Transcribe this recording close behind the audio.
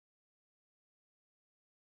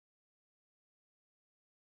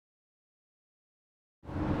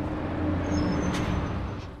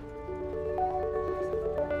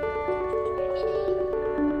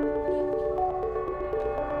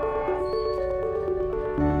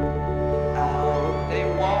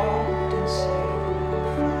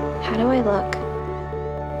How do I look?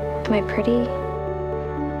 Am I pretty?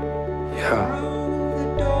 Yeah.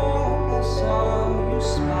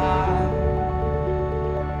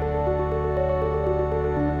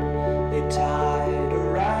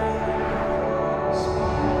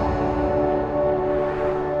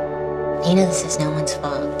 You know this is no one's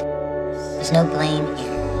fault. There's no blame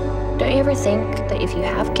here. Don't you ever think that if you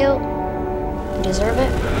have guilt, you deserve it?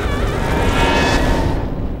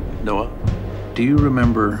 Noah, do you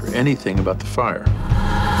remember anything about the fire?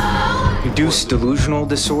 Induced delusional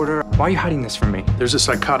disorder? Why are you hiding this from me? There's a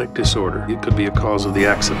psychotic disorder. It could be a cause of the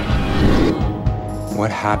accident. What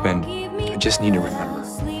happened? I just need to remember.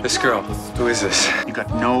 This girl, who is this? You got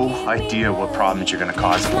no idea what problems you're gonna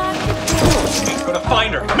cause. I'm gonna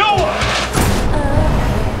find her. Noah!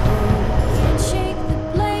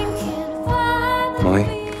 Molly,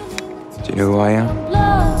 do you know who I am?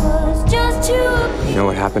 You know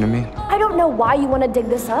what happened to me? I don't know why you want to dig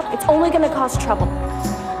this up. It's only going to cause trouble.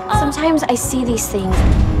 Sometimes I see these things.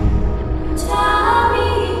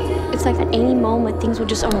 It's like at any moment things would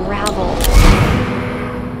just unravel.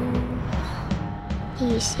 Do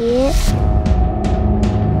you see it?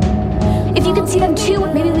 If you could see them too,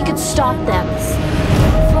 maybe we could stop them.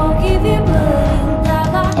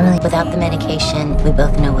 Emily, without the medication, we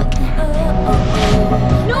both know what can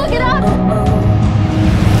happen. No, get up!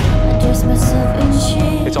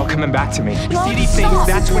 It's all coming back to me. We see these things,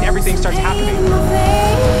 that's when everything starts happening.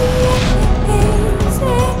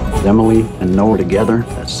 With Emily and Noah together,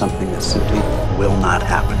 that's something that simply will not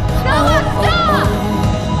happen. Noah, stop!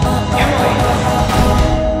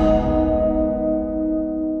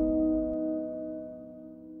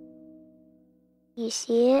 You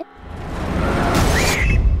see it?